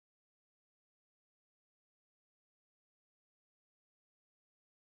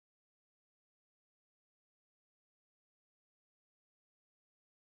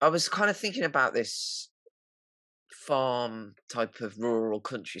I was kind of thinking about this farm type of rural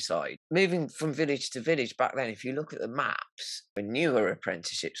countryside. Moving from village to village back then, if you look at the maps, when newer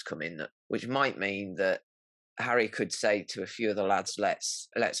apprenticeships come in, which might mean that Harry could say to a few of the lads,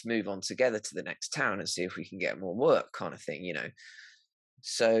 let's move on together to the next town and see if we can get more work, kind of thing, you know.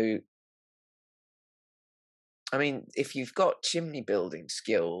 So I mean, if you've got chimney building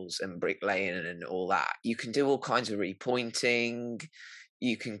skills and bricklaying and all that, you can do all kinds of repointing.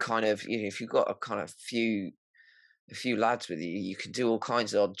 You can kind of, you know, if you've got a few lads with you, you can do all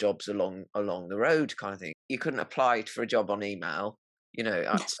kinds of odd jobs along the road, kind of thing. You couldn't apply for a job on email, you know.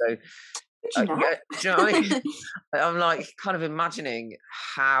 So Could you not? yeah, do you know what I mean? I'm like kind of imagining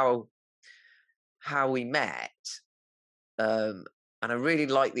how we met, and I really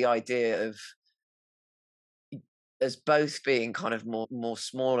like the idea of as both being kind of more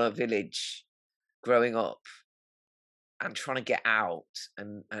smaller village growing up and trying to get out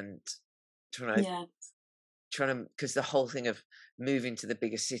and trying to Yeah. because the whole thing of moving to the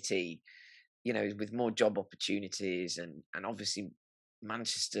bigger city, you know, with more job opportunities and obviously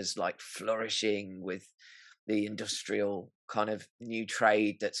Manchester's like flourishing with the industrial kind of new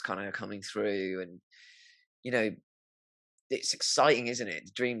trade that's kind of coming through, and you know, it's exciting, isn't it?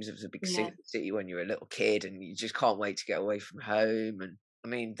 The dreams of the big Yeah. city when you're a little kid and you just can't wait to get away from home. And I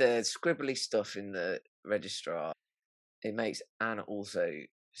mean, the scribbly stuff in the registrar, it makes Anne also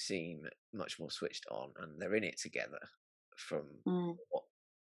seem much more switched on, and they're in it together from Mm.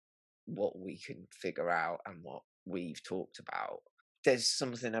 what we can figure out and what we've talked about. There's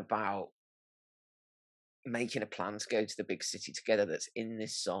something about making a plan to go to the big city together that's in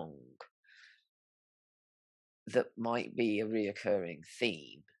this song that might be a reoccurring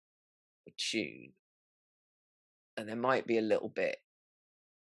theme or tune, and there might be a little bit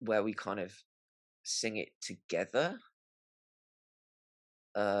where we kind of sing it together.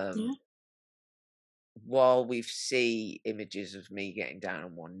 Yeah. While we see images of me getting down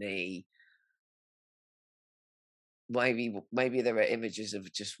on one knee, maybe there are images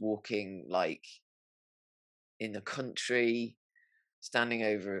of just walking like in the country, standing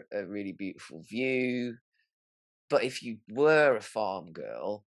over a really beautiful view. But if you were a farm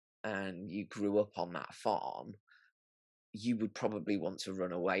girl and you grew up on that farm, you would probably want to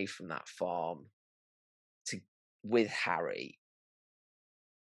run away from that farm to with Harry.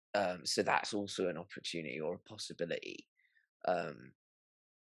 So that's also an opportunity or a possibility,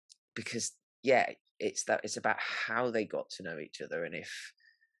 because yeah, it's about how they got to know each other, and if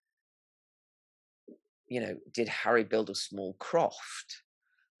you know, did Harry build a small croft,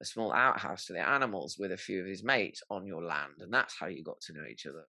 a small outhouse for the animals with a few of his mates on your land, and that's how you got to know each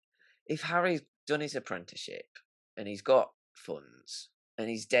other. If Harry's done his apprenticeship and he's got funds and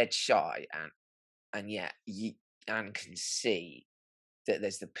he's dead shy, and yet Anne can see that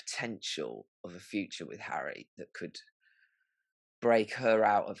there's the potential of a future with Harry that could break her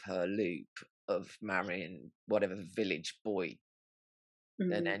out of her loop of marrying whatever village boy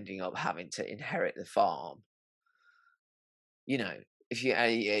and ending up having to inherit the farm. You know,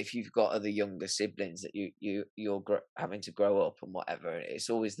 if you've got other younger siblings that you're having to grow up and whatever, it's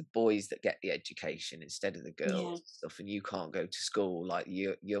always the boys that get the education instead of the girls Yeah. and stuff, and you can't go to school like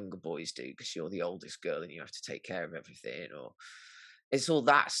the younger boys do because you're the oldest girl and you have to take care of everything. Or it's all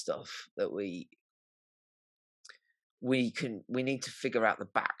that stuff that we need to figure out the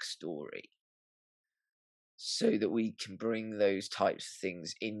backstory so that we can bring those types of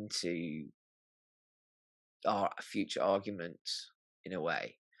things into our future arguments in a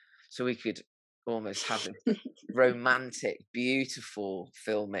way. So we could almost have a romantic, beautiful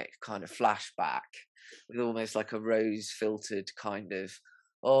filmic kind of flashback with almost like a rose filtered kind of,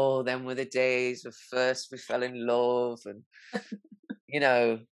 oh, then were the days of first we fell in love, and you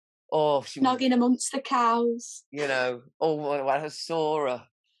know, oh, she was, Snogging amongst the cows. you know, oh, when I saw her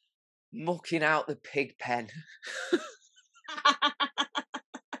mucking out the pig pen.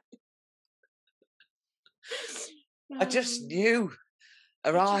 I just knew.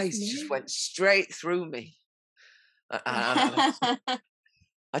 Her eyes just went straight through me. I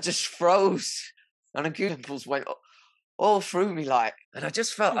just froze. And the goosebumps went all through me, like, and I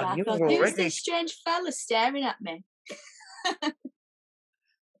just felt I knew her Who's already. this strange fella staring at me?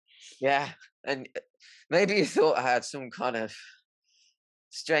 Yeah. And maybe you thought I had some kind of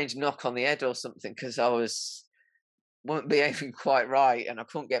strange knock on the head or something, because I wasn't behaving quite right and I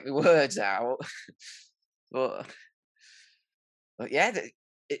couldn't get my words out. but yeah,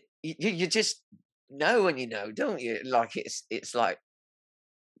 you just know when you know, don't you? Like it's like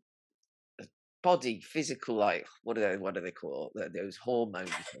body, physical, like what do they call those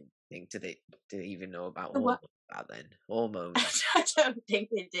hormones? think? Do they even know about What? hormones back then? Hormones. I don't think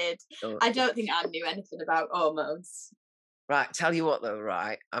they did. Oh, I don't think I knew anything about hormones. right, tell you what though,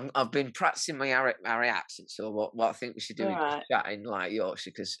 right? I've been practicing my Harry accent, so what I think we should do All is just right. chat in like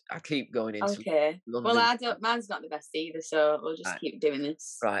Yorkshire, because I keep going into Okay. Well, London. I don't. Mine's not the best either, so we'll just Right, keep doing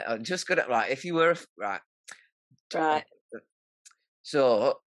this. right. I'm just gonna right. If you were right, Right.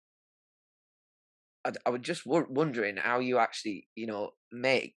 so I was just wondering how you actually,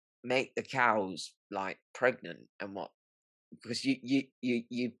 make the cows like pregnant and what, because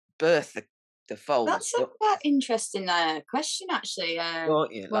you birth the foals, That's a quite interesting question, actually.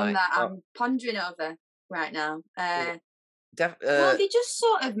 don't you? One Like, that I'm pondering over right now. well, Well, they just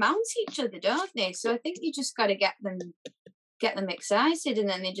sort of mount each other, don't they? So I think you just got to get them excited, and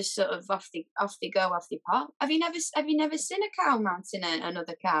then they just sort of off they go, off they pop. Have you never seen a cow mounting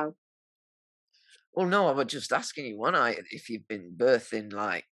another cow? well, no, I was just asking you one night if you've been birthing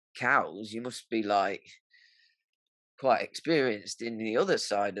like cows, you must be like quite experienced in the other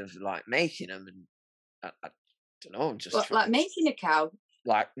side of like making them, and I don't know, I'm just What, like trying, making a cow?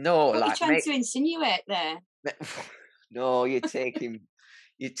 like, no, What are you like trying to insinuate there? no, you're taking,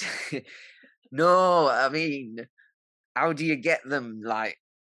 you. No, I mean, how do you get them like,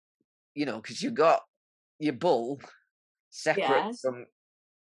 because you got your bull separate Yeah.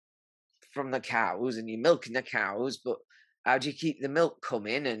 from the cows, and you're milking the cows, but how do you keep the milk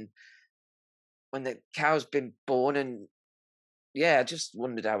coming, and when the cow's been born, and yeah, I just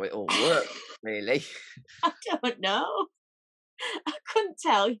wondered how it all worked, really. I don't know. I couldn't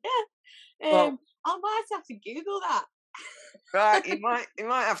tell you. Well, I might have to Google that. right, you might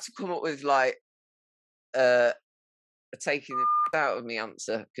have to come up with like uh taking the out of me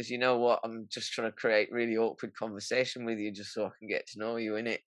answer, because you know what, I'm just trying to create really awkward conversation with you just so I can get to know you in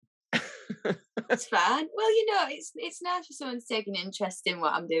it. It's fine. Well, it's nice for someone to take an interest in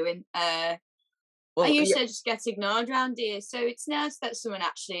what I'm doing. I Well, yeah, usually just get ignored around here, so it's nice that someone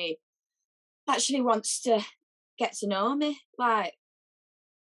actually wants to get to know me. Like,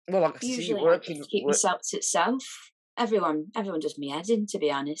 well, I can see you usually I just working. keep myself to itself. Everyone does me head in, to be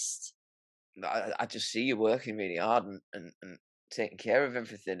honest. I just see you working really hard, and taking care of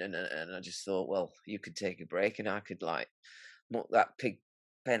everything, and I just thought, well, you could take a break, and I could like muck that pig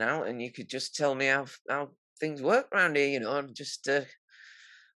pen out, and you could just tell me how things work around here, and just have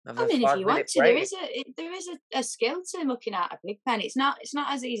I a mean, if you 5 minute want to, break. there is a skill to looking at a pig pen. It's not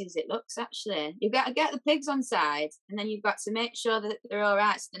as easy as it looks. Actually, you've got to get the pigs on side, and then you've got to make sure that they're all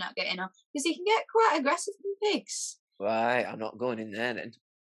right, so they're not getting off, because you can get quite aggressive from pigs. Right, I'm not going in there then.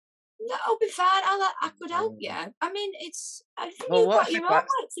 That'll be fine. I could help you. Mm. I mean, I think Well, you've what got if your it own like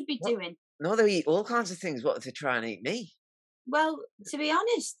work to be what? doing. No, they eat all kinds of things. What if they try and eat me? Well, to be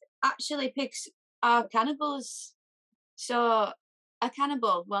honest, actually, pigs are cannibals. So a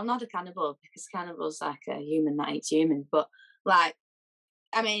cannibal, well, not a cannibal, because cannibal's like a human that eats humans. But like,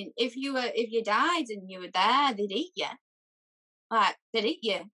 I mean, if you died and you were there, they'd eat you. Like, they'd eat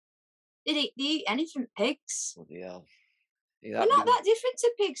you. They eat anything. Pigs. Bloody hell. Yeah, We're that not big. that different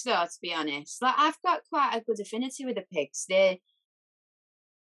to pigs, though. To be honest, like I've got quite a good affinity with the pigs. They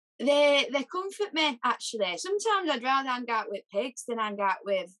comfort me, actually. Sometimes I'd rather hang out with pigs than hang out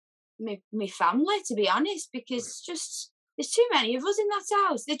with me family, to be honest, because there's too many of us in that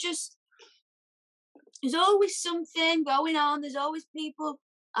house. There's always something going on. There's always people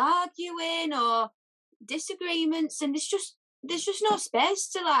arguing or disagreements, and there's just no space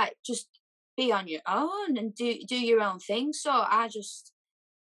to like just be on your own and do your own thing. So I just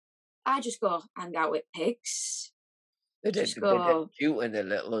go hang out with pigs. Just They did go. cute when they're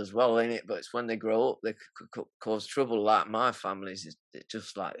little as well, innit? But it's when they grow up they could cause trouble. Like my family's is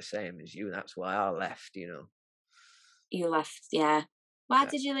just like the same as you. That's why I left. You left, yeah. Why Yeah.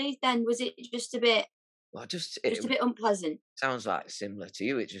 did you leave then? Was it Well, just a bit unpleasant? sounds like similar to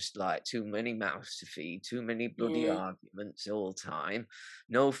you. It's just like too many mouths to feed, too many bloody Yeah. arguments all the time,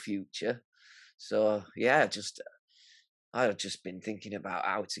 no future. So yeah, I've just been thinking about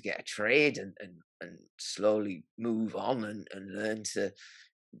how to get a trade, and slowly move on, and learn to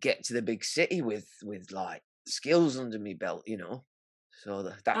get to the big city with like skills under my belt.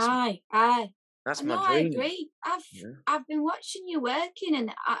 So Aye, aye. that's my No, I dream. agree. I've Yeah. I've been watching you working,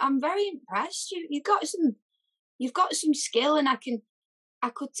 and I'm very impressed. You've got some skill, and I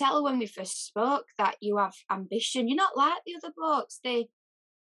could tell when we first spoke that you have ambition. You're not like the other blokes. They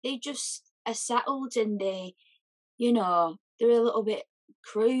just are settled, and they're a little bit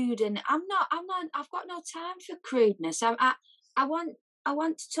crude, and I'm not. I've got no time for crudeness. I want I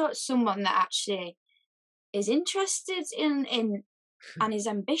want to talk to someone that actually is interested in and is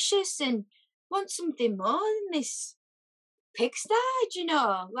ambitious and wants something more than this pigsty.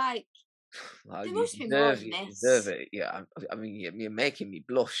 Like, Well, There you must be more deserve, than you deserve this. it. Yeah, I mean, you're making me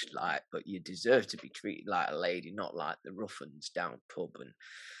blush, like, but you deserve to be treated like a lady, not like the rough uns down pub and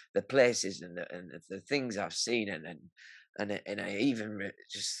the places and the things I've seen, and I even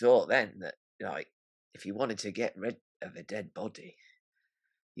just thought then that, like, if you wanted to get rid of a dead body,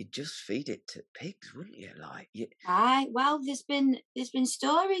 you'd just feed it to pigs, wouldn't you? Like, Right. Well, there's been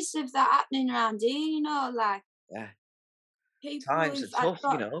stories of that happening around here, like yeah, people times who've are tough, you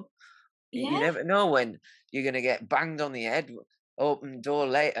got, know. You yeah. never know when you're gonna get banged on the head, open door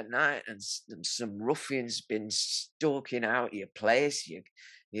late at night, and some ruffian's been stalking out your place.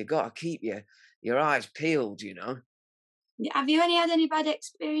 You got to keep your eyes peeled, you know. Have you had any bad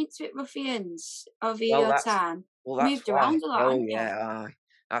experience with ruffians over Well, your that's time? that's Moved why. around a lot, Oh haven't you? yeah,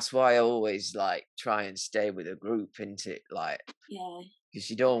 that's why I always like try and stay with a group, into it, like, Yeah. because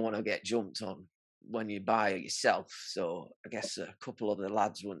you don't want to get jumped on when you're by yourself. So I guess a couple of the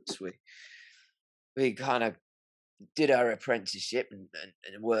lads, once we kind of did our apprenticeship, and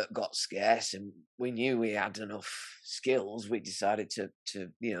work got scarce, and we knew we had enough skills, we decided to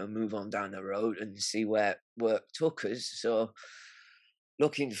move on down the road and see where work took us. So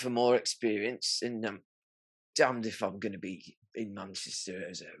looking for more experience, and damned if I'm going to be in Manchester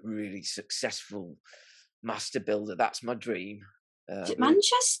as a really successful master builder. That's my dream. Is it With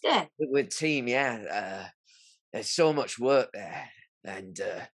Manchester? with team, yeah. There's so much work there, and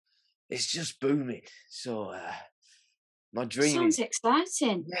it's just booming. So my dream Sounds is,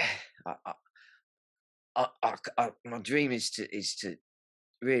 exciting. yeah, my dream is to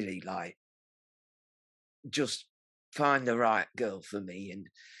really, like, just find the right girl for me, and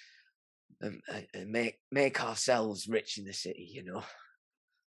make ourselves rich in the city, you know.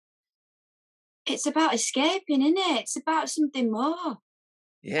 It's about escaping, isn't it? It's about something more.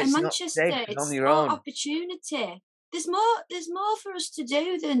 Yeah, And it's not safe Manchester, and on it's your all own. opportunity. There's more for us to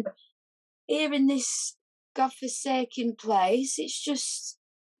do than here in this godforsaken place. It's just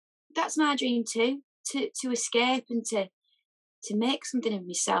that's my dream too, to escape and to make something of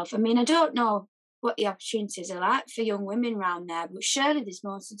myself. I mean, I don't know what the opportunities are like for young women round there, but surely there's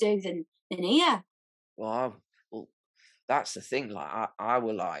more to do than here. Well, that's the thing. Like, I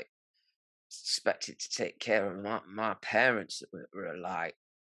were like expected to take care of my parents that were like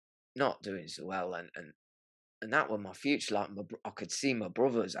not doing so well, and that were my future. Like, I could see my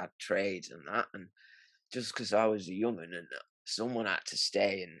brothers had trades and that, and just because I was a young'un, and someone had to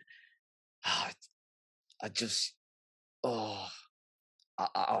stay, and ah, I just, oh,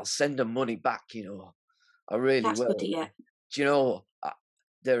 I'll send them money back, you know. I really That's good will. of you. Do you know?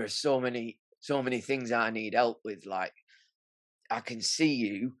 There are so many things I need help with. Like, I can see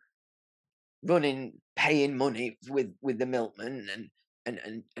you paying money with the milkman,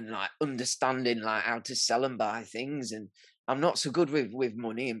 and like understanding like how to sell and buy things. And I'm not so good with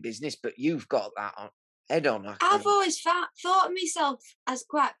money and business, but you've got that head on. I've always thought of myself as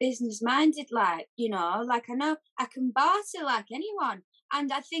quite business minded, like I know I can barter like anyone,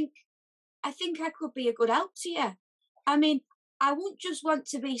 and I think I could be a good help to you. I mean, I wouldn't just want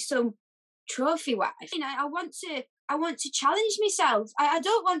to be some trophy wife. I want to challenge myself. I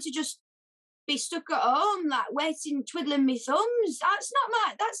don't want to just be stuck at home, like waiting, twiddling my thumbs. That's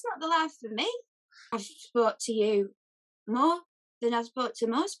not the life for me. I've spoke to you more than I've spoke to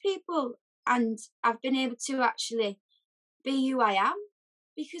most people, and I've been able to actually be who I am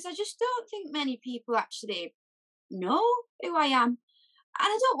because I just don't think many people actually know who I am. And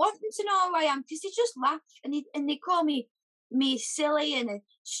I don't want them to know who I am because they just laugh and they call me silly and a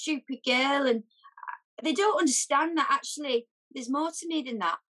stupid girl, and they don't understand that actually there's more to me than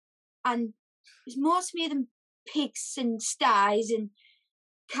that, and there's more to me than pigs and sties and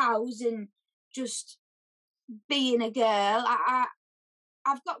cows and just being a girl.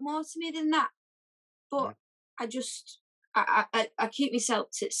 I've got more to me than that, but Mm. I just I keep myself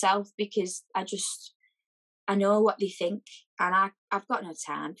to self because I know what they think, and I've got no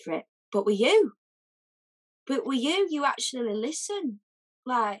time for it. But with you, you actually listen.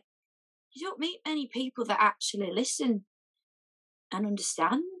 Like, you don't meet many people that actually listen and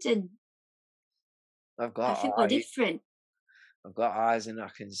understand, and I've I got think we're eyes. different. I've got eyes, and I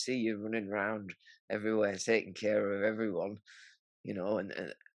can see you running around everywhere, taking care of everyone. You know, and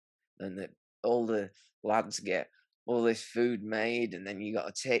that all the lads get all this food made, and then you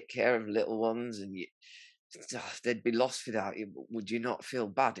got to take care of little ones, and they'd be lost without you. But would you not feel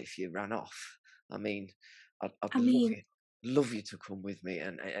bad if you ran off? I mean, I'd I mean, love you to come with me,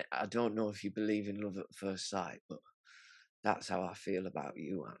 and I don't know if you believe in love at first sight, but that's how I feel about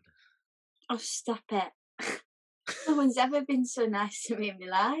you, Anne. oh, stop it. No one's ever been so nice to me in my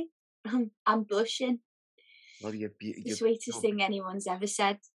life. I'm blushing. Well, It's the you're sweetest thing anyone's ever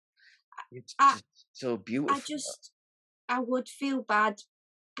said. It's I, just so beautiful. I would feel bad,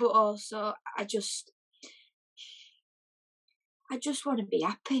 but also I just want to be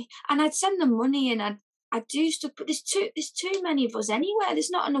happy, and I'd send them money, and I'd do stuff. But there's too many of us anywhere. There's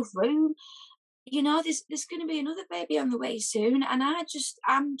not enough room. You know, there's going to be another baby on the way soon, and I just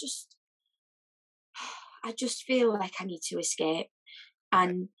feel like I need to escape, Right.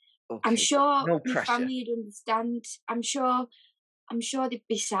 and Okay. I'm sure No my pressure. family would understand. I'm sure they'd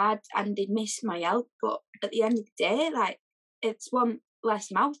be sad and they'd miss my help, but at the end of the day, like, it's one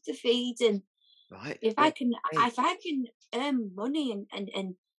less mouth to feed, and Right. if I can earn money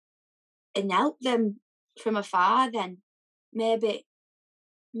and help them from afar, then maybe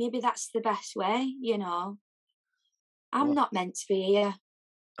that's the best way, you know. I'm Well, not meant to be here.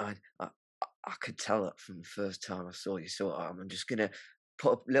 I could tell that from the first time I saw you. So I'm just gonna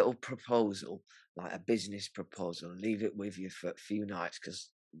put a little proposal, like a business proposal, and leave it with you for a few nights,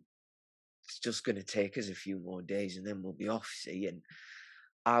 because it's just gonna take us a few more days, and then we'll be off. See, and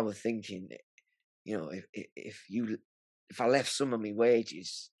I was thinking, you know, if I left some of my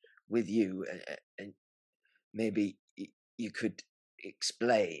wages with you, and maybe you could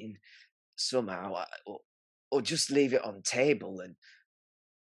explain somehow, or just leave it on table, and,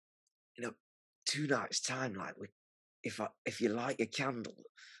 you know, 2 nights time, like, if you light a candle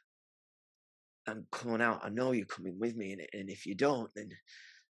and coming out, I know you're coming with me, and if you don't, then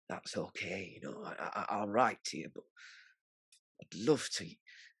that's okay. You know, I'll write to you, but I'd love to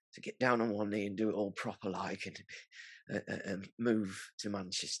get down on one knee and do it all proper, like, and move to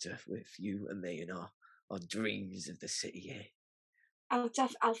Manchester with you and me, and our dreams of the city. Yeah. I'll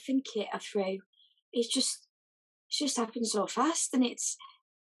think it through. It's just happened so fast, and it's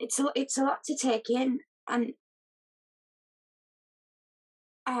a lot to take in, and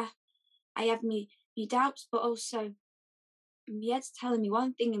I have me doubts, but also my head's telling me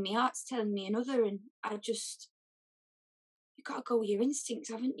one thing and my heart's telling me another, and you got to go with your instincts,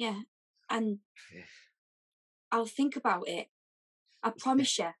 haven't you? And Yeah. I'll think about it. I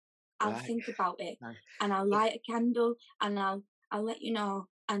promise you, I'll Right. think about it, Right. and I'll light a candle, and I'll let you know.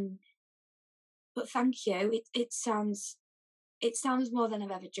 But thank you. It sounds more than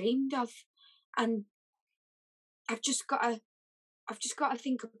I've ever dreamed of, and I've just got to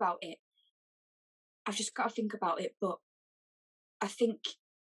think about it. I've just got to think about it. But I think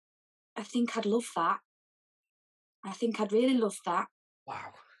I'd love that. I think I'd really love that.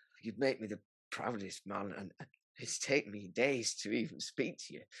 Wow, you'd make me the proudest man, and it's taken me days to even speak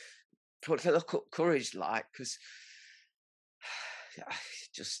to you. Put a look up courage, like, because I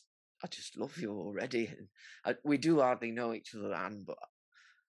just love you already, and we do hardly know each other, Anne, but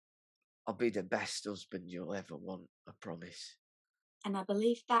I'll be the best husband you'll ever want. I promise. And I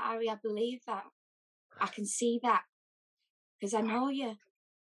believe that, Harry. I believe that. I can see that because I know you.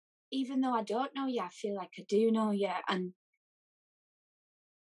 Even though I don't know you, I feel like I do know you, and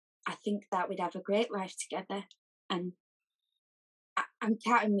I think that we'd have a great life together. And I'm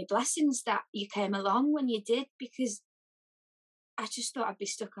counting my blessings that you came along when you did, because I just thought I'd be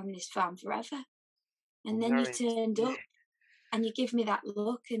stuck on this farm forever. And then you turned up and you give me that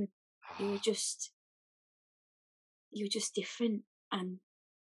look, and you were just different, and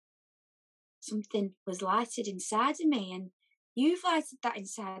something was lighted inside of me, and you've lighted that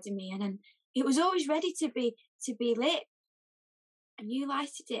inside of me, and it was always ready to be lit, and you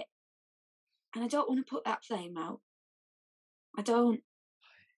lighted it, and I don't want to put that flame out. I don't.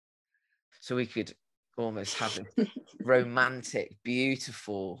 So we could almost have a romantic,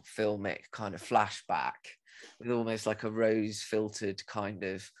 beautiful filmic kind of flashback with almost like a rose-filtered kind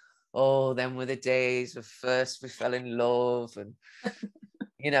of, oh, then were the days of first we fell in love, and,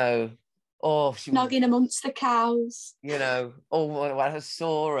 you know, oh, she was, Noggin amongst the cows. you know, oh, when I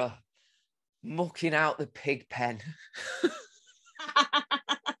saw her mucking out the pig pen.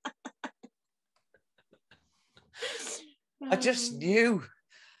 I just knew.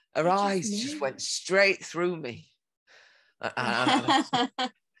 Her eyes just went straight through me. I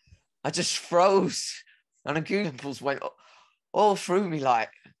just froze, and the goosebumps went all through me,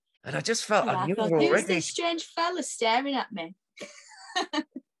 like, and I just felt I knew her already. Who's this strange fella staring at me?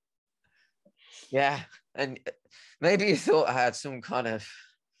 Yeah, and maybe you thought I had some kind of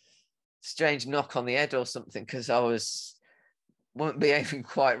strange knock on the head or something, because I weren't behaving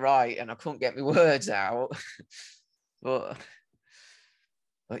quite right, and I couldn't get my words out. but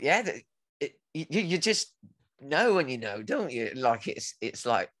yeah, you just know when you know, don't you? Like it's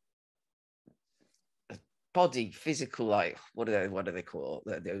like body, physical, like what do they call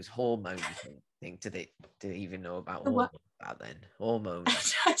it? Those hormones thing? Do they even know about hormones back then?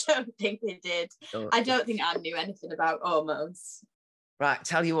 Hormones. I don't think they did. I don't think I knew anything about hormones. Right,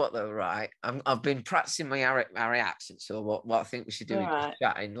 tell you what though, right? I've been practicing my Harry accent, so what I think we should do All is just right.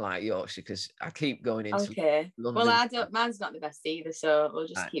 chat in like Yorkshire, because I keep going into Okay. Well, London. I don't. Mine's not the best either, so we'll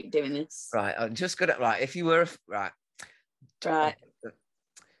just Right, keep doing this. right. I'm just gonna right. If you were right, Right.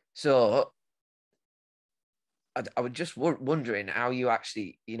 so I was just wondering how you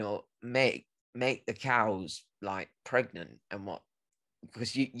actually, make the cows like pregnant and what,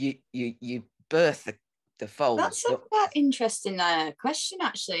 because you birth the foals, That's a quite interesting question,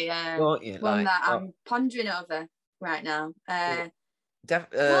 actually. don't you? One Like, that I'm pondering over right now. well,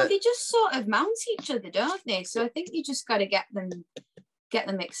 Well, they just sort of mount each other, don't they? So I think you just got to get them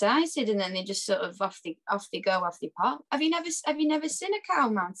excited, and then they just sort of off they go, off they pop. Have you never seen a cow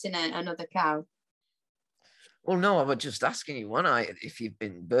mounting another cow? well, no, I was just asking you one night if you've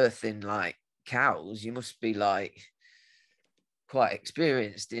been birthing like cows, you must be like quite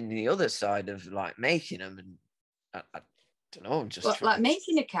experienced in the other side of like making them, and I don't know, I'm just What, trying like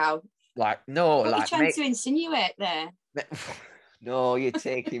making a cow? like no, What are you like trying to insinuate there? no, you're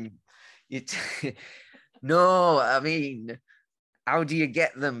taking you. No, I mean, how do you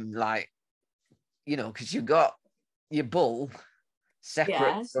get them like, because you got your bull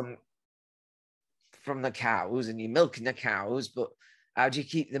separate Yeah. from the cows, and you're milking the cows, but how do you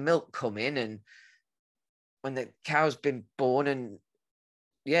keep the milk coming, and when the cow's been born? And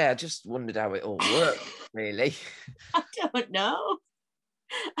yeah, I just wondered how it all worked, really. I don't know.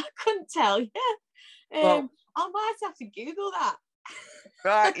 I couldn't tell you. Well, I might have to Google that.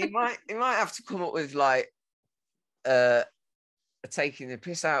 right, you might have to come up with like uh taking the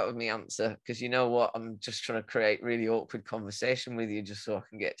piss out of me answer, because you know what, I'm just trying to create really awkward conversation with you just so I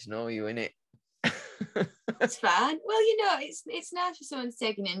can get to know you, innit? It's fine. Well, it's nice for someone to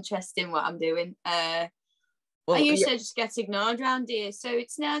take an interest in what I'm doing. I Well, yeah, usually just get ignored around here, so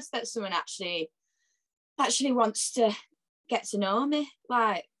it's nice that someone actually wants to get to know me.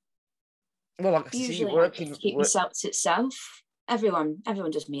 Like, well, I can see you usually I just working. keep myself to itself. Everyone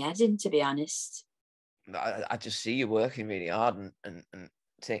does me head in, to be honest. I just see you working really hard and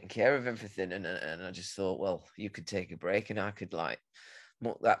taking care of everything, and I just thought, well, you could take a break, and I could like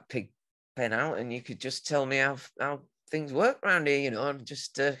muck that pig pen out, and you could just tell me how things work around here, and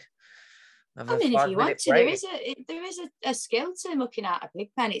just have I a mean, if you want 5 minute to, break. there is a skill to looking at a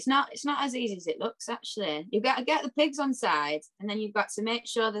pig pen. It's not as easy as it looks. Actually, you've got to get the pigs on side, and then you've got to make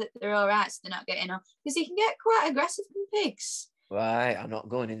sure that they're all right, so they're not getting off, because you can get quite aggressive from pigs. Right, I'm not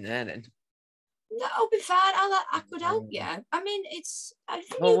going in there then. That'll be fine. I could help you. I mean, I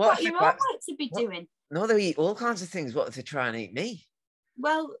think Well, you've what got if your it own like work to be what? doing. No, they eat all kinds of things. What if they try and eat me?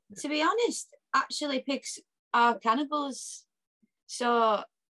 Well, to be honest, actually, pigs are cannibals. So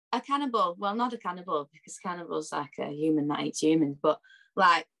a cannibal, well, not a cannibal, because cannibal's like a human that eats humans, but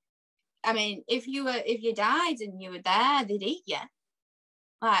like, I mean, if you died and you were there, they'd eat you.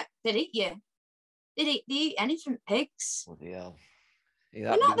 Like, they'd eat you. They eat anything, pigs. Bloody hell.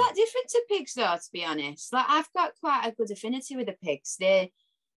 We're not that different to pigs, though, to be honest. Like, I've got quite a good affinity with the pigs. They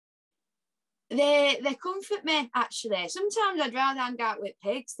comfort me, actually. Sometimes I'd rather hang out with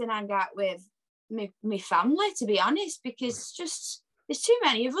pigs than hang out with my family, to be honest, because just there's too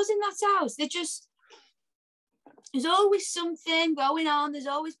many of us in that house. There's always something going on. There's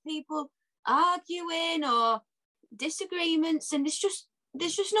always people arguing or disagreements, and there's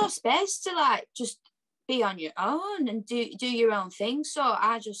just no space to like just be on your own and do your own thing. So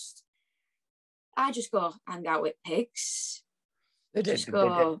I just go hang out with pigs. They Just did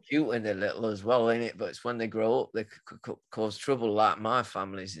go. cute when they're little as well, ain't it? But it's when they grow up they could cause trouble. Like my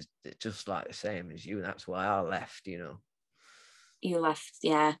family's is just like the same as you, and that's why I left. You left,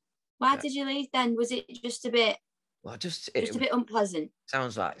 yeah. Why Yeah. did you leave then? Was it just a bit Well, a bit unpleasant?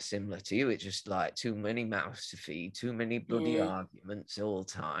 sounds like similar to you. It's just like too many mouths to feed, too many bloody Yeah. arguments all the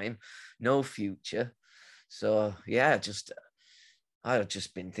time, no future. So yeah, I've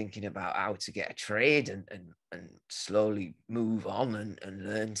just been thinking about how to get a trade and slowly move on and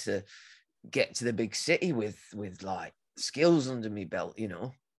learn to get to the big city with like skills under my belt,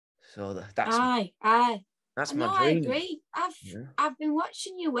 So Aye. that's my No, I dream. agree. Yeah. I've been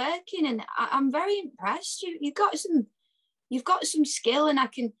watching you working, and I'm very impressed. You've got some skill, and I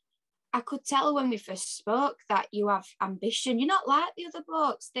could tell when we first spoke that you have ambition. You're not like the other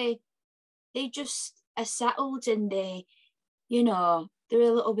blokes. They just are settled, and they're a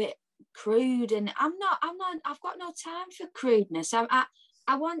little bit crude, and I'm not. I've got no time for crudeness. I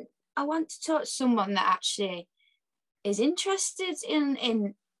want to talk to someone that actually is interested in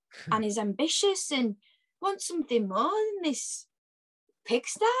and is ambitious and wants something more than this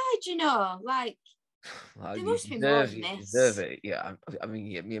pigsty, like, Well, There you must be more deserve, than you deserve this. it. Yeah, I mean,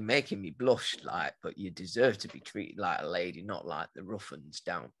 you're making me blush, like, but you deserve to be treated like a lady, not like the rough-uns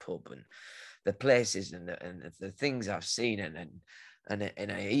down pub and the places and the things I've seen, and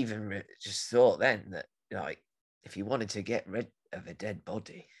I even just thought then that, like, if you wanted to get rid of a dead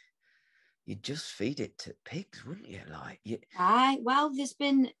body, you'd just feed it to pigs, wouldn't you? Like, Right. Well, there's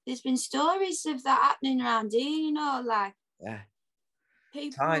been stories of that happening around here, like yeah,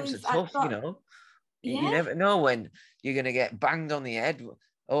 people times are who've tough, got, You yeah. never know when you're going to get banged on the head,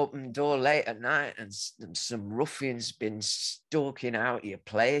 open door late at night, and some ruffian's been stalking out your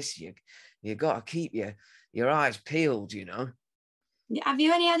place. You got to keep your eyes peeled, Have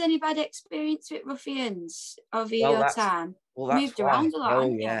you had any bad experience with ruffians over Well, your that's time? well, that's Moved why. around a lot, Oh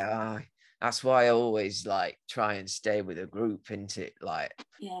haven't you? yeah, that's why I always like try and stay with a group, into like,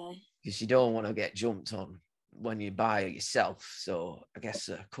 Yeah. because you don't want to get jumped on when you're by yourself. So I guess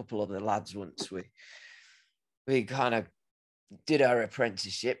a couple of the lads once we kind of did our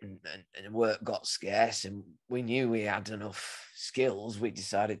apprenticeship, and work got scarce, and we knew we had enough skills. We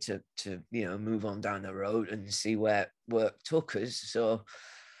decided to move on down the road and see where work took us. So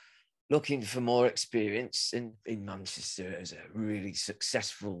looking for more experience in Manchester as a really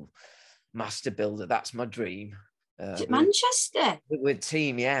successful master builder. That's my dream. Is it With Manchester? with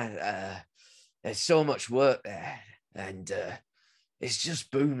team, yeah. There's so much work there, and it's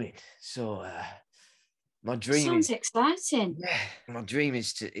just booming. So my dream Sounds is, exciting. yeah, my dream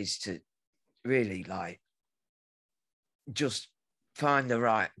is to really, like, just find the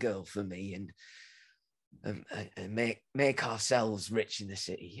right girl for me, and make ourselves rich in the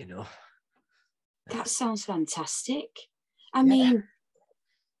city. That sounds fantastic. I Yeah. mean,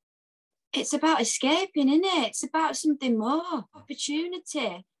 it's about escaping, isn't it? It's about something more,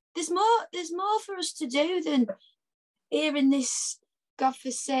 opportunity. There's more for us to do than here in this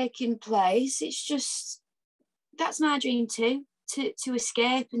godforsaken place. It's just, that's my dream too, to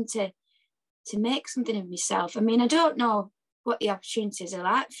escape and to make something of myself. I mean, I don't know what the opportunities are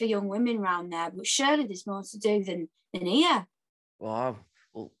like for young women around there, but surely there's more to do than here. Well,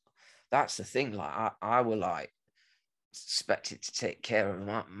 that's the thing. Like, I were like expected to take care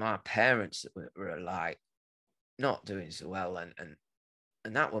of my parents that were like not doing so well, and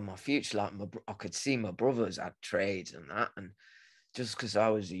that were my future. Like, I could see my brothers had trades and that, and just because I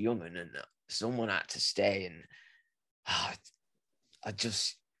was a young'un, and someone had to stay, and ah, I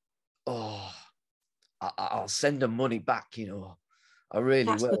just, oh, I'll send them money back. I really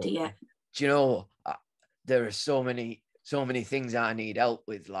That's good will. of you. Do you know, there are so many things I need help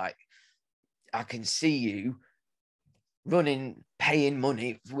with. Like, I can see you paying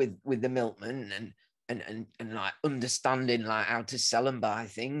money with the milkman, and like understanding like how to sell and buy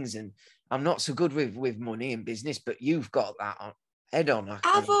things. And I'm not so good with money and business, but you've got that head on.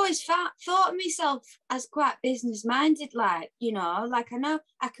 I've always thought of myself as quite business minded, like I know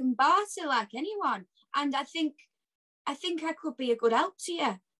I can barter like anyone, and I think I could be a good help to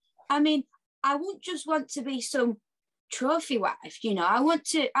you. I mean, I wouldn't just want to be some trophy wife. I want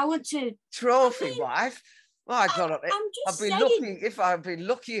to. I Trophy mean, wife. My God, I'm I'd just be saying.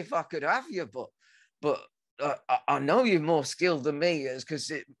 lucky if I could have you, but I know you're more skilled than me,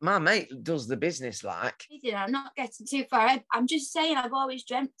 because my mate does the business, like. I'm not getting too far ahead. I'm just saying I've always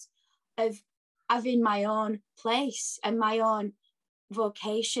dreamt of having my own place and my own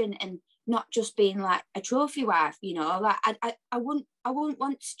vocation, and not just being like a trophy wife. Like I wouldn't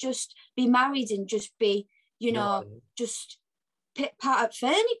want to just be married and just be, No, just part of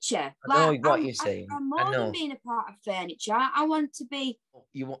furniture. I know Like what you're saying. I'm I more than know. being a part of furniture. I want to be.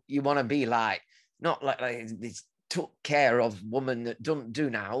 You want to be like, not like this took care of woman that don't do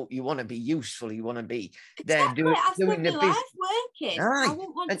now. You want to be useful. You want to be there Exactly. I've doing spent the my business. life working. I Aye.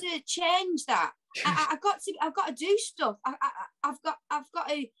 wouldn't want And to change that. I've got to do stuff. I've got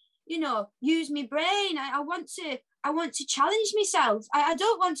to, use my brain. I want to challenge myself. I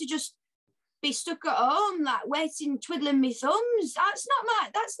don't want to just be stuck at home, like waiting, twiddling my thumbs. That's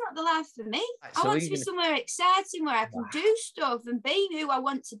not the life for me. I so want to be even, somewhere exciting where I can do stuff and be who I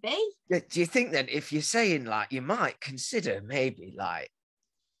want to be. do you think that if you're saying, like, you might consider maybe like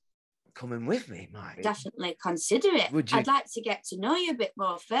coming with me, Mike? Definitely consider it. Would you? I'd like to get to know you a bit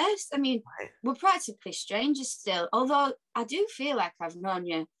more first. I mean, we're practically strangers still, although I do feel like I've known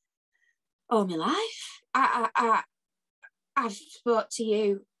you all my life. I've spoke to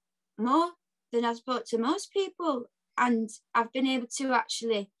you more than I've spoke to most people, and I've been able to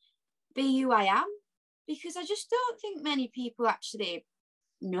actually be who I am, because I just don't think many people actually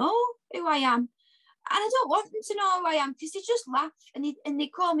know who I am. And I don't want them to know who I am, because they just laugh and they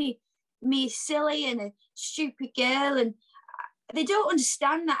call me silly and a stupid girl, and they don't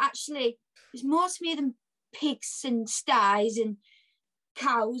understand that actually There's more to me than pigs and sties and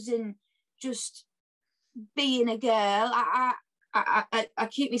cows and just being a girl. I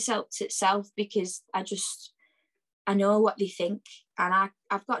keep myself to self because I know what they think, and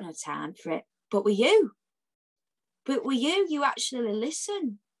I've got no time for it. But with you, you actually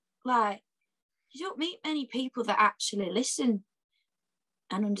listen. Like, you don't meet many people that actually listen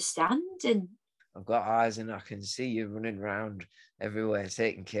and understand. And I've got eyes and I can see you running around everywhere,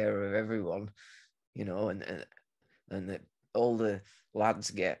 taking care of everyone, you know, and all the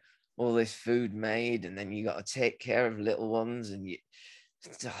lads get all this food made, and then you got to take care of little ones, and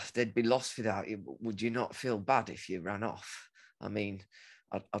they'd be lost without you. But would you not feel bad if you ran off? I mean,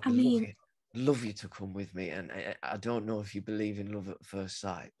 I'd love you to come with me, and I don't know if you believe in love at first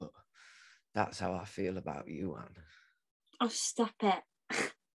sight, but that's how I feel about you, Anne. Oh, stop it.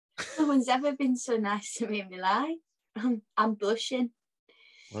 No one's ever been so nice to me in my life. I'm blushing.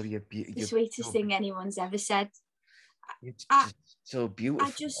 Well, you're the sweetest thing anyone's ever said. You're just so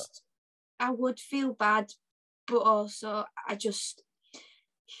beautiful. I would feel bad, but also I just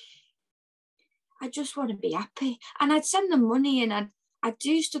want to be happy. And I'd send them money and I'd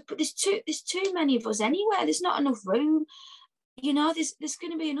do stuff, but there's too many of us anywhere. There's not enough room. You know, there's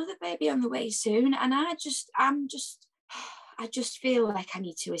going to be another baby on the way soon, and I just feel like I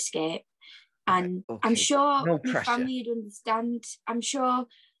need to escape. And okay. I'm sure my family would understand. I'm sure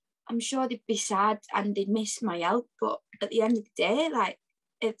they'd be sad and they'd miss my help. But at the end of the day, like,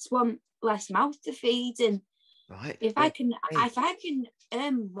 it's one less mouth to feed. And if I can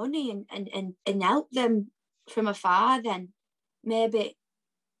earn money and help them from afar, then maybe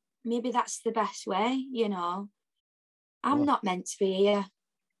that's the best way, you know. I'm not meant to be here.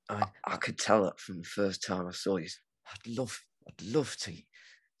 I could tell that from the first time I saw you. I'd love to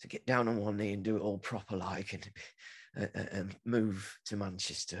get down on one knee and do it all proper like, and move to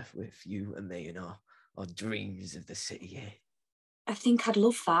Manchester with you and me and our dreams of the city here. I think I'd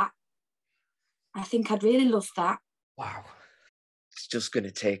love that. I think I'd really love that. Wow. It's just going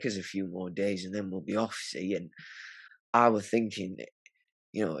to take us a few more days and then we'll be off, see. And I was thinking,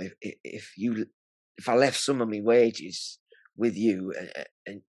 you know, if I left some of my wages with you,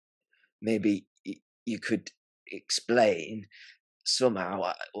 and maybe you could explain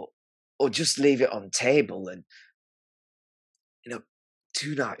somehow, or just leave it on table, and, you know,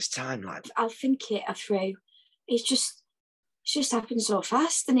 2 nights time, like, I'll think it through. It's just happened so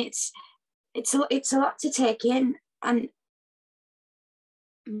fast, and it's a lot to take in, and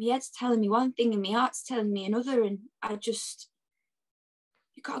my head's telling me one thing and my heart's telling me another, and you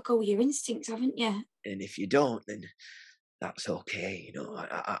got to go with your instincts, haven't you? And if you don't, then that's okay, you know.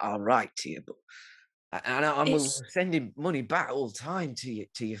 I'll write to you, but I'm sending money back all the time to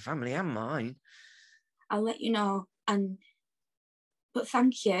your family and mine. I'll let you know. But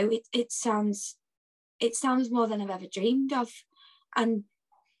thank you. It sounds more than I've ever dreamed of, and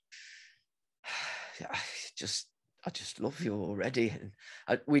I just love you already.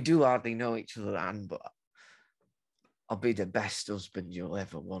 And we do hardly know each other, Anne, but I'll be the best husband you'll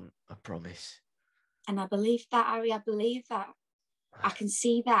ever want. I promise. And I believe that, Harry. I believe that. I can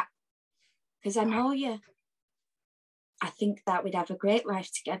see that because I know you. I think that we'd have a great life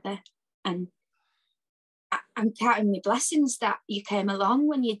together, and I'm counting my blessings that you came along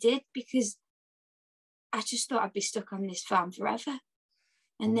when you did, because I just thought I'd be stuck on this farm forever.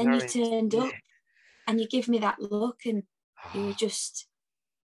 And then you turned up and you give me that look, and you were just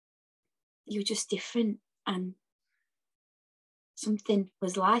different, and something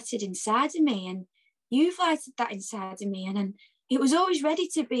was lighted inside of me, and you've lighted that inside of me, and it was always ready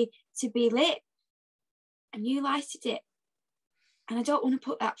to be lit, and you lighted it, and I don't want to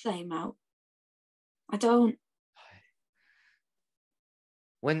put that flame out. I don't.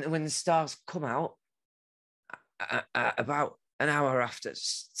 When the stars come out about an hour after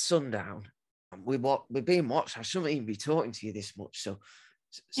sundown, we're being watched. I shouldn't even be talking to you this much. So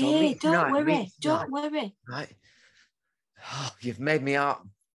hey, don't worry. Right? Oh, you've made me heart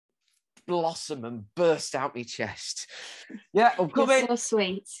blossom and burst out my chest. Yeah, I'm coming. You're so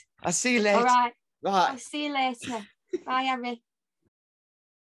sweet. I'll see you later. All right. Right. I'll see you later. Bye, Harry.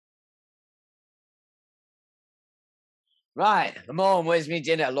 Right, I'm home. Where's me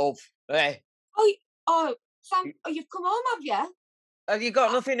dinner, love? Hey. Sam, you've come home, have you? Have you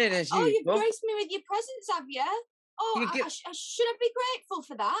got nothing in us? You've graced me with your presents, have you? Should I be grateful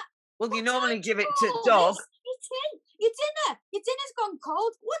for that? Well, you normally give it to dog. Your dinner's gone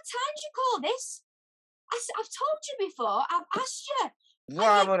cold. What time do you call this? I've told you before. I've asked you.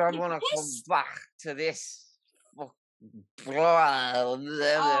 Why would I want to come back to this? Oh,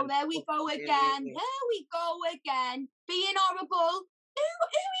 there we go again. Being horrible. Who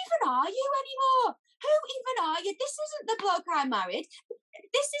even are you anymore? Who even are you? This isn't the bloke I married.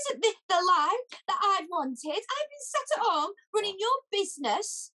 This isn't the life that I've wanted. I've been sat at home running your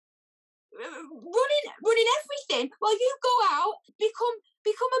business, running everything, while you go out,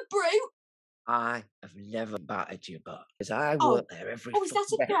 become a brute. I have never battered you, but because I Oh. work there every Oh, is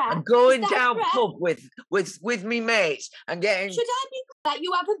that a day. threat? I'm going Is that a down threat? pub with me mates and getting. Should I be that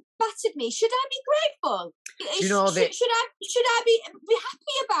you haven't battered me? Should I be grateful? Do you know that? Should I be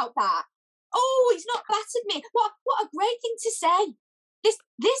happy about that? Oh, he's not battered me. What a great thing to say.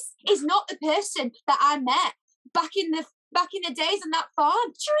 This is not the person that I met back in the days on that farm.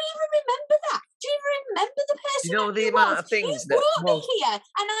 Do you even remember that? Do you even remember the person? Do you know that the he amount was? of things He that brought me here,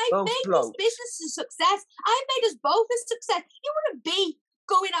 and I've made blokes, this business a success. I've made us both a success. You wouldn't be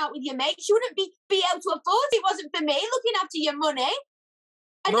going out with your mates. You wouldn't be able to afford it. It wasn't for me looking after your money.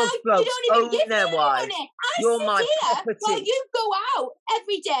 And now you don't even give me any money. I sit here while you go out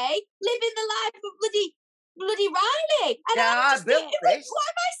every day living the life of bloody Riley. And I built this. What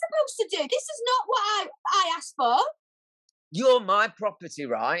am I supposed to do? This is not what I asked for. You're my property,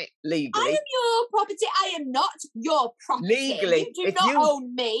 right? Legally. I am your property. I am not your property. Legally, you do not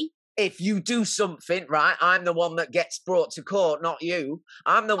own me. If you do something, right, I'm the one that gets brought to court, not you.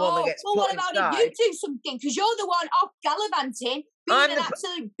 I'm the one that gets put what inside. about if you do something? Because you're the one off gallivanting, being an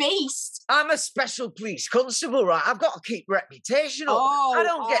absolute beast. I'm a special police constable, right? I've got to keep reputation up. I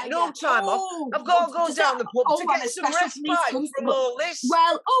don't get no time off. I've got to go down the pub to get some respite from all this.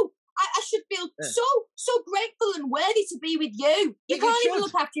 Well, I should feel so grateful and worthy to be with you. You can't even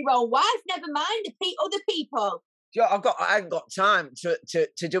look after your own wife, never mind other people. I ain't got time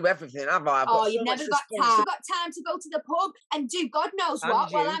to do everything, have I? You've never got time. You've got time to go to the pub and do God knows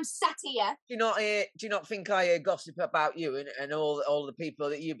what while I'm sat here. Do you not think I hear gossip about you and all the people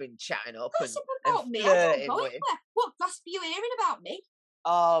that you've been chatting up? Gossip about me? I don't go anywhere. What gossip are you hearing about me?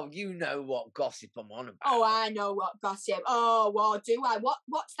 Oh, you know what gossip I'm on about. Oh, I know what gossip. Oh, well, do I?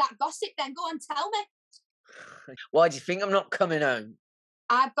 What's that gossip then? Go on, tell me. Why do you think I'm not coming home?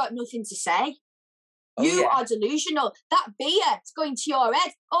 I've got nothing to say. You are delusional. That beer is going to your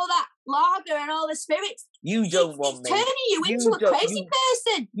head. All that lager and all the spirits. You don't want me. It's turning you into a crazy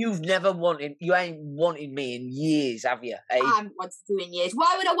person. You ain't wanted me in years, have you? Hey? I haven't wanted you in years.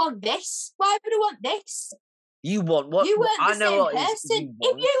 Why would I want this? Why would I want this? You want what? You weren't the same person.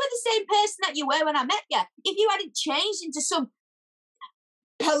 If you were the same person that you were when I met you, if you hadn't changed into some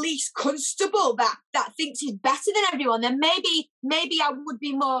police constable that thinks he's better than everyone, then maybe I would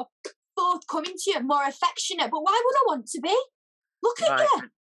be more forthcoming to you, more affectionate. But why would I want to be? Look at you.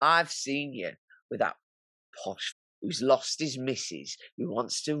 I've seen you with that posh who's lost his missus, who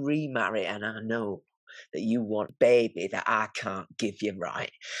wants to remarry, and I know that you want a baby that I can't give you, right?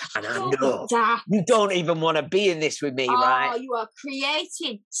 And I know you don't even want to be in this with me, right? Oh, you are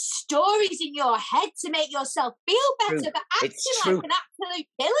creating stories in your head to make yourself feel better, but acting like an absolute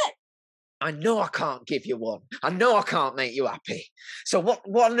pillar. I know I can't give you one. I know I can't make you happy. So what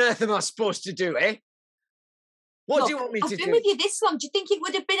on earth am I supposed to do, eh? What do you want me to do? I've been with you this long. Do you think it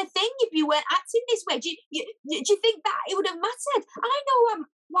would have been a thing if you weren't acting this way? Do you think that it would have mattered? I know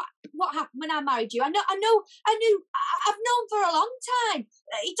what happened when I married you. I've known for a long time.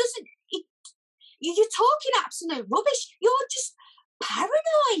 You're talking absolute rubbish. You're just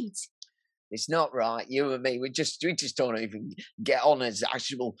paranoid. It's not right. You and me, we just don't even get on as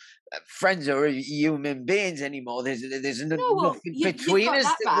actual friends or human beings anymore. There's nothing between us.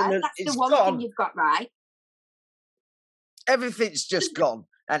 That's the one thing you've got right. Everything's just gone,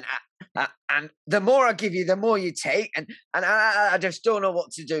 and the more I give you, the more you take, and I just don't know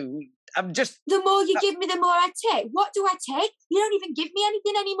what to do. The more you give me, the more I take. What do I take? You don't even give me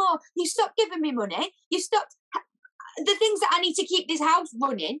anything anymore. You stopped giving me money. You stopped. The things that I need to keep this house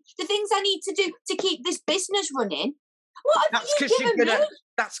running, the things I need to do to keep this business running. What have you given me?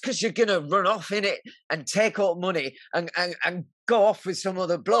 That's because you're gonna run off in it and take all money and go off with some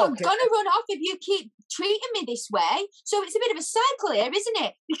other bloke. I'm gonna run off if you keep treating me this way. So it's a bit of a cycle here, isn't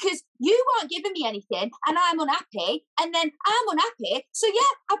it? Because you aren't giving me anything and I'm unhappy, and then I'm unhappy. So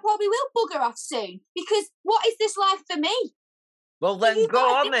yeah, I probably will bugger off soon. Because what is this life for me? Well then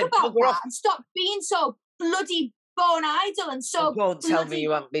go on then, bugger off and stop being so bloody born idle and so. Don't tell me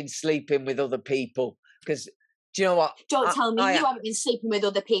you haven't been sleeping with other people, because do you know what? Don't tell me you haven't been sleeping with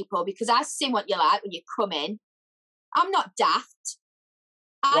other people, because I've seen what you're like when you come in. I'm not daft.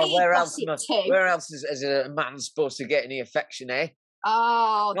 Where else is a man supposed to get any affection, eh?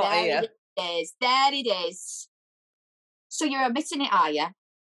 Oh, there it is. There it is. So you're admitting it, are you?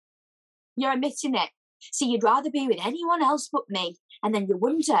 You're admitting it. So you'd rather be with anyone else but me, and then you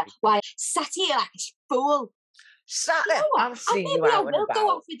wonder why I sat here like a fool. Sat You there. know what? I've seen you Maybe I out and will go about.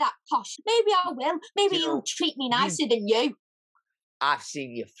 off with that posh. Maybe I will. Maybe You you'll know, treat me you, nicer than you. I've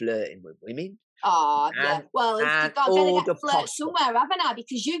seen you flirting with women Oh, yeah. Well, and I'm going to all get the flirt posh stuff. somewhere, haven't I?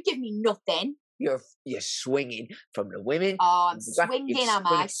 Because you give me nothing. You're swinging from the women. Oh, I'm to the back, swinging, you're am I?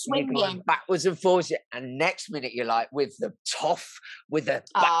 You're going Swinging. backwards and forwards, and next minute you're like with the tough, with the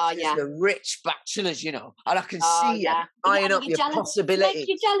Oh, bachelors, yeah. the rich bachelors, you know. And I can Oh, see you yeah. eyeing up You your jealous? possibilities. Does it make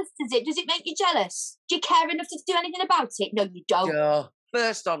you jealous, does it? Does it make you jealous? Do you care enough to do anything about it? No, you don't. Duh.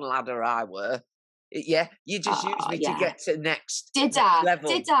 First on ladder, I were. Yeah, you just used me to yeah. get to next Did I?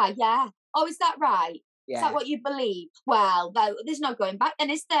 level. Did I? Yeah. Oh, is that right? Yeah. Is that what you believe? Well, there's no going back then,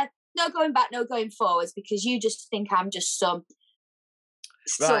 is there? No going back, no going forwards, because you just think I'm just some.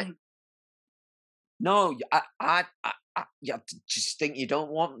 Right. No, I just think you don't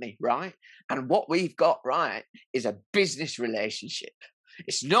want me, right? And what we've got, right, is a business relationship.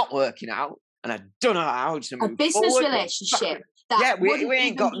 It's not working out, and I don't know how to move a business forward. relationship that Yeah, we wouldn't ain't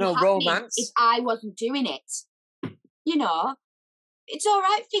even got be no happening romance. if I wasn't doing it. You know, it's all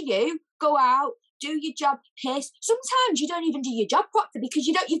right for you. Go out, do your job, piss. Sometimes you don't even do your job properly because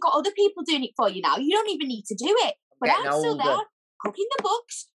you've got other people doing it for you now. You don't even need to do it. But I'm still there, cooking the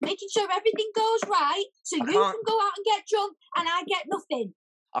books, making sure everything goes right, so you can go out and get drunk, and I get nothing.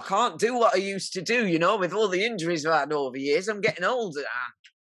 I can't do what I used to do, you know, with all the injuries I've had over the years. I'm getting older.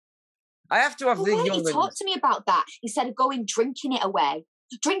 I have to have the young. You talk to me about that instead of going drinking it away.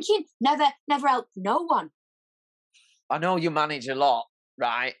 Drinking never helped no one. I know you manage a lot,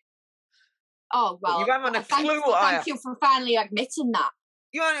 right? Oh, well, you haven't a clue what I have. Thank you for finally admitting that.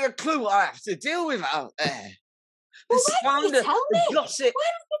 You haven't a clue what I have to deal with out there. Well, why don't you tell me? Gossip. Why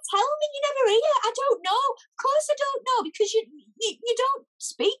don't you tell me? You never hear. I don't know. Of course I don't know, because you don't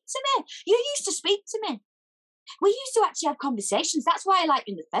speak to me. You used to speak to me. We used to actually have conversations. That's why I liked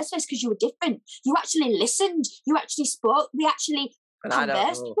you in the first place, because you were different. You actually listened. You actually spoke. We actually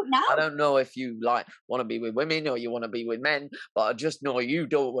conversed. But now, I don't know if you want to be with women or you want to be with men, but I just know you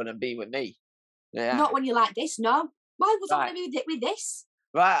don't want to be with me. Yeah. Not when you're like this, no. Why would I want to be with this?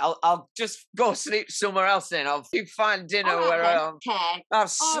 Right, I'll just go sleep somewhere else then. I'll find dinner where I'll I'll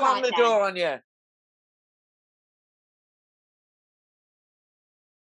slam the door on you.